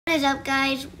What is up,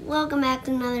 guys? Welcome back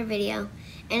to another video.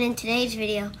 And in today's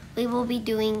video, we will be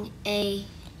doing a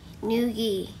new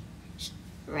Gigi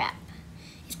rap.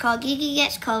 It's called Gigi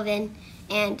Gets COVID,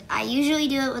 and I usually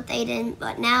do it with Aiden,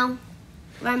 but now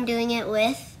I'm doing it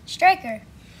with Striker.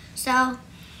 So,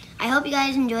 I hope you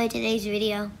guys enjoyed today's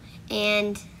video,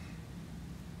 and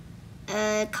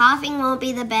coughing won't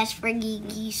be the best for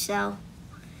Gigi, so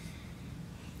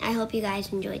I hope you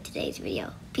guys enjoyed today's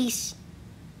video. Peace.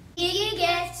 Gigi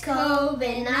gets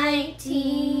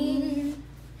COVID-19.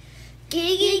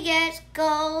 Gigi gets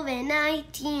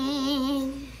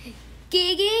COVID-19.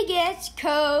 Gigi gets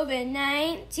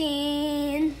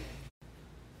COVID-19.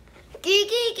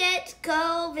 Gigi gets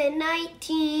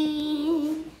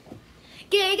COVID-19.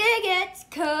 Gigi gets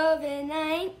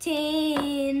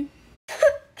COVID-19.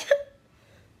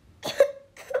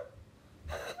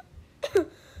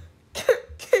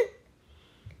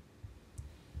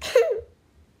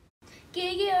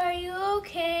 Gigi, are you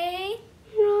okay?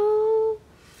 No.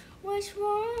 What's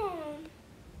wrong?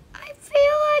 I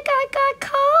feel like I got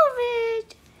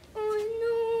COVID. Oh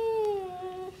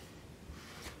no.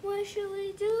 What should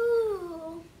we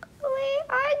do? Wait,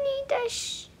 I need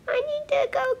to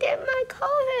go get my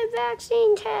COVID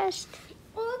vaccine test.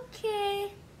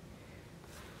 Okay.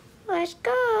 Let's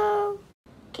go.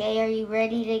 Okay, are you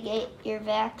ready to get your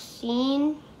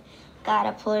vaccine?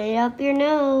 Gotta put it up your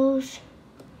nose.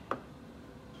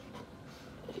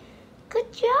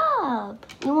 Good job.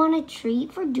 You want a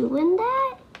treat for doing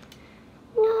that?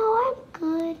 No, I'm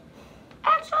good.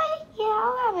 Actually, yeah,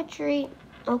 I'll have a treat.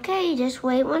 Okay, just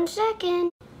wait 1 second.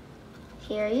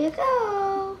 Here you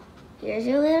go. Here's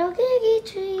your little Gigi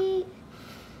treat.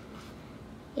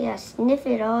 Yeah, sniff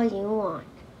it all you want.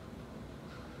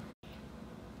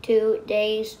 2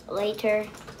 days later.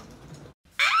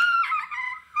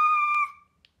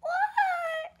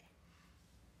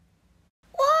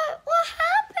 What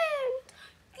happened?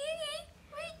 Gigi,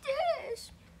 read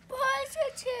this.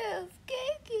 Positive.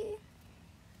 Gigi.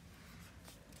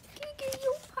 Gigi,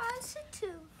 you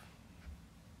positive.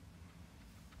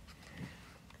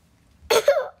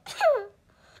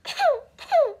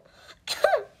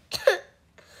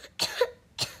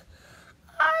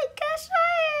 I guess I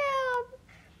am.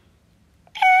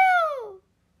 Ew.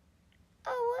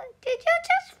 Oh, what? Did you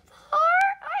just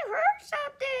fart? I heard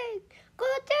something.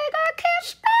 Good thing I can't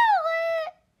spell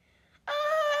it.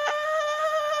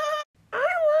 I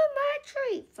want my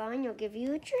treat. Fine, I'll give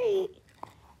you a treat.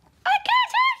 I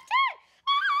can't taste it.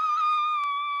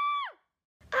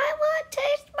 I want to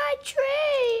taste my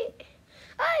treat.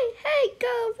 I hate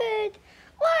COVID.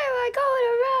 Why am I going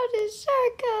around in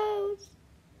circles?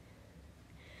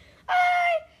 I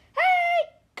hate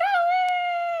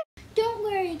COVID. Don't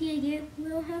worry, Gigi.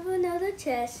 We'll have another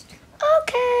test.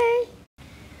 Okay.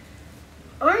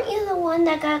 Aren't you the one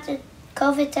that got the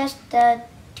COVID test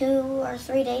 2 or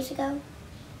 3 days ago?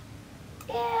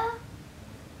 Yeah.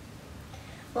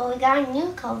 Well, we got a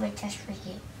new COVID test for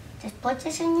you. Just put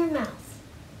this in your mouth.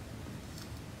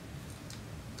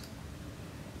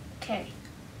 Okay.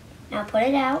 Now put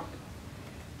it out.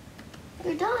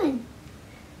 You're done.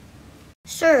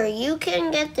 Sir, you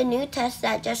can get the new test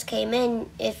that just came in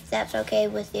if that's okay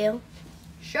with you.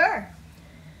 Sure.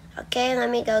 Okay, let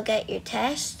me go get your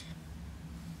test.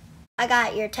 I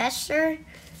got your test, sir.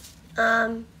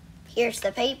 Here's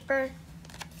the paper.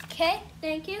 Okay,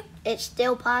 thank you. It's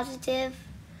still positive.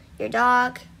 Your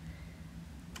dog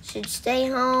should stay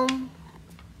home.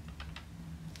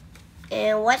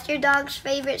 And what's your dog's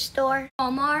favorite store?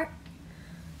 Walmart.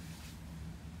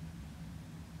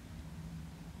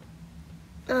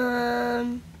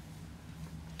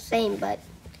 Same, but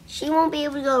she won't be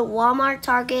able to go to Walmart,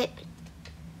 Target,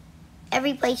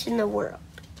 every place in the world.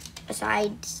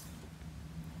 Besides,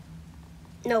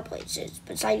 no places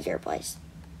besides your place.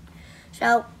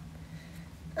 So,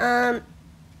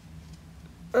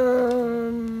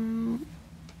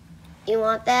 you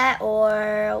want that,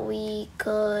 or we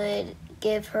could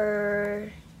give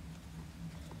her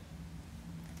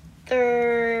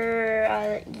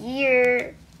a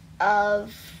year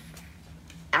of,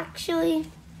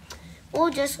 actually, we'll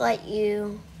just let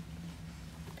you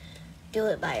do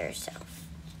it by yourself.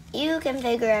 You can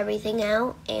figure everything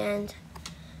out, and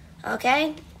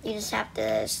okay, you just have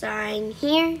to sign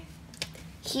here,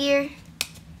 here,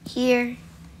 here,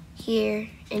 here,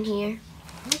 and here.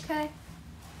 Okay.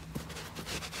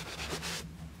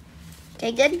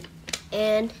 Okay, good.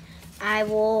 And I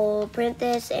will print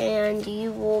this, and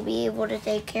you will be able to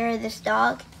take care of this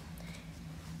dog.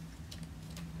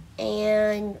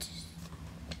 And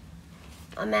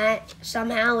Matt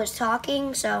somehow is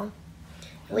talking, so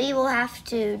we will have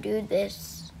to do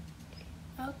this.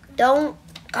 Okay. Don't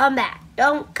come back.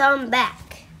 Don't come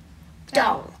back.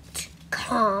 Don't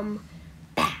come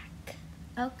back.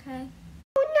 Okay.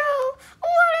 Oh no!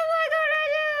 What am I gonna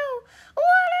do?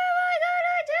 What am I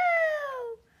gonna do?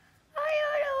 I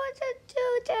don't know what to do,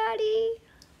 Daddy.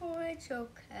 Oh, it's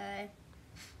okay.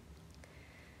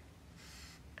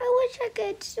 I wish I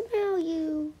could smell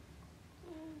you.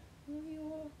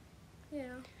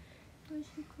 Yeah. Wish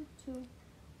you could too.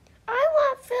 I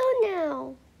want food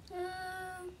now.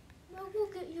 We'll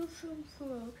get you some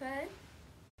food, okay?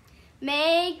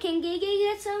 May, can Gigi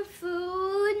get some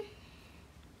food?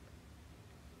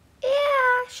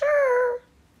 Yeah, sure.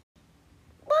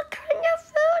 What kind of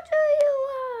food do you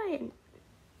want?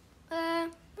 I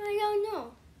don't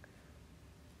know.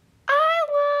 I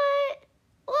want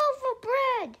loaf of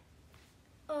bread.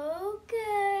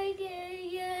 Okay,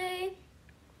 yay.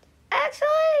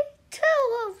 Actually, 2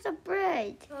 loaves of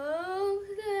bread.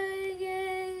 Okay,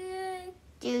 yay.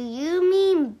 Do you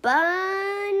mean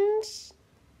buns?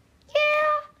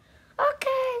 Yeah,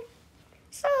 okay.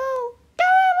 So, tell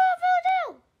me what we'll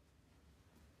do.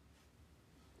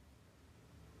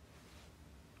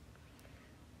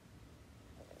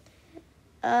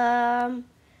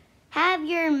 Have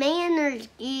your manners,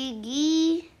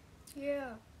 Gigi.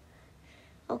 Yeah.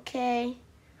 Okay.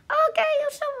 I'll get you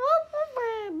some loaf of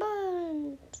bread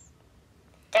buns.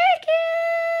 Thank you.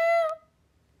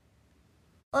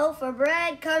 Loaf of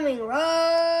bread coming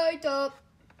right up.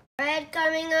 Bread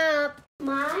coming up.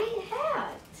 My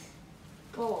hat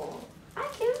bowl. I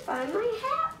can't find my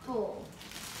hat bowl.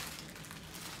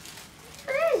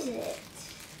 Where is it?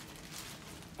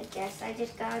 I guess I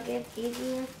just gotta give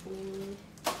Gigi her food.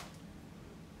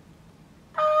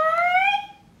 I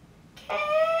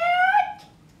can't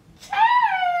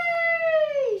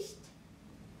taste.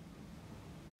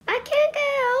 I can't get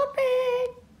it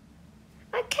open.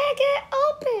 I can't get it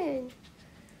open.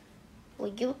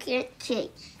 Well, you can't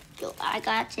taste, so I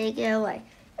gotta take it away.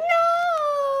 No!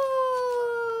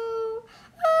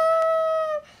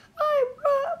 I'm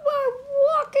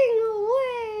walking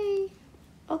away.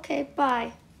 Okay,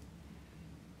 bye.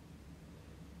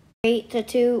 3 to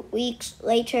 2 weeks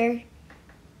later.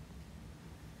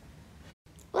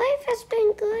 Life has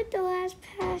been good the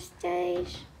past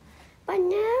days, but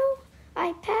now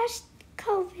I passed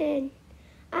COVID.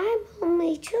 I'm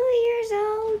only 2 years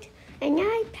old and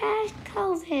I passed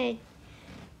COVID.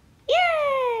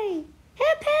 Yay!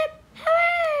 Hip hip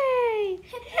hooray!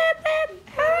 Hip hip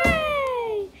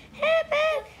hooray! Hip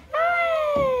hip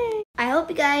hooray! I hope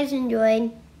you guys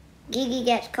enjoyed. Gigi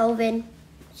gets COVID,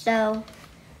 so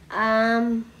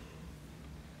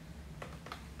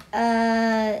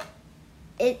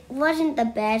it wasn't the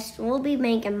best. We'll be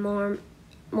making more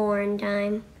in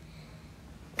time.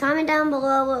 Comment down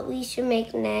below what we should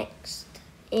make next.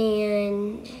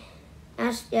 And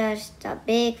that's just a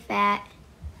big fat,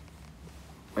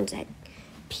 one sec,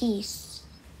 peace.